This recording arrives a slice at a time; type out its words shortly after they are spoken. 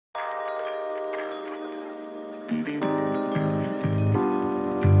Okay,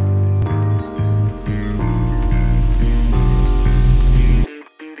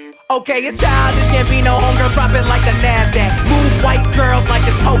 it's childish, can't be no homegirl, drop it like the NASDAQ. Move white girls like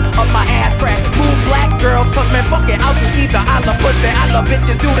it's coke up my ass crack. Move black girls, cause man, fuck it, I'll do either. I love pussy, I love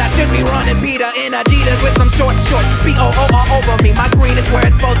bitches, dude, I should be running Peter in Adidas with some short shorts. B-O-O all over me, my green is where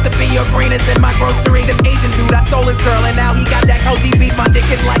it's supposed to be. Your green is in my grocery. This Asian dude, I stole his girl, and now he got that Koji beef. My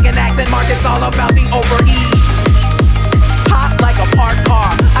dick is like an accent mark, it's all about the over-ease. Hot like a parked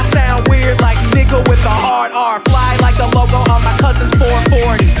car, I sound weird like nigga with a hard R. Fly like the logo on my cousin's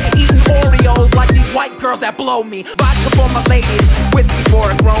 440. Eating Oreos like these white girls that blow me. Vodka for my ladies, whiskey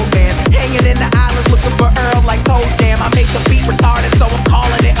for a grown man. Hanging in the islands looking for Earl like Toe Jam. I make the beat retarded, so I'm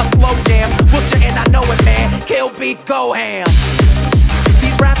calling it a slow jam. Butcher and I know it, man. Kill beef, go ham.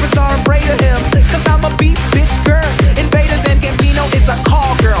 These rappers are afraid of him, cause I'm a beast, bitch, girl. Invaders and Gambino is a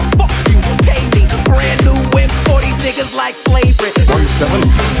call girl. Fuck you, pay me. Brand new whip for these niggas like slavery. 47.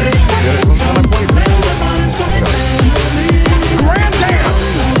 Grand damn!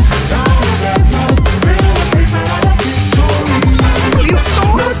 You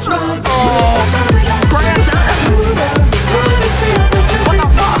stole this? Oh, grand damn! What the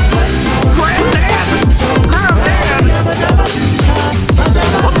fuck? Grand damn! Grand damn!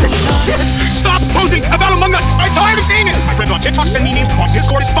 What the shit? Stop posting about Among Us! I'm tired of seeing it! My friends on TikTok send me memes, on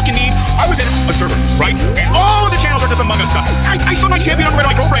Discord it's fucking memes. I was in a server, right? And all of the channels are just Among Us stuff. I saw my champion on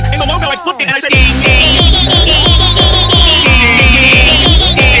my girlfriend in the logo, I flipped it and I said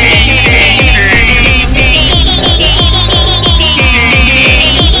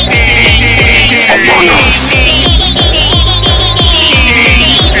Among Us!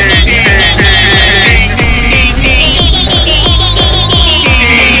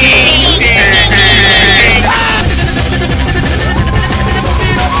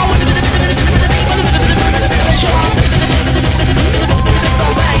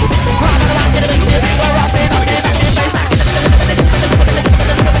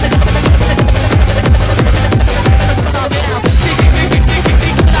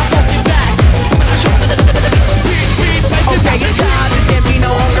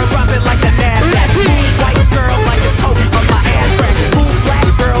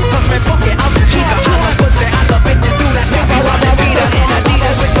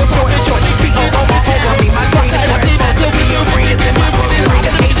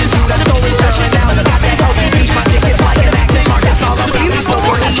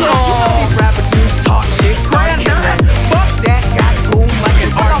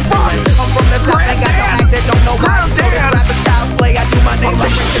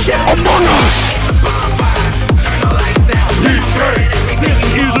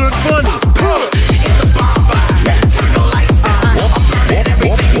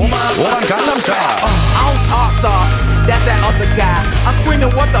 That's that other guy. I'm screaming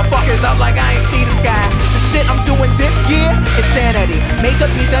what the fuck is up like I ain't see the sky. The shit I'm doing this year, insanity. Made the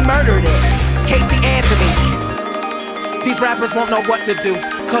beat that murdered it. Casey Anthony. These rappers won't know what to do,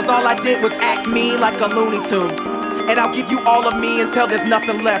 cause all I did was act me like a Looney Tune. And I'll give you all of me until there's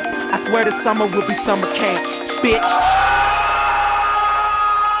nothing left. I swear this summer will be summer camp, bitch.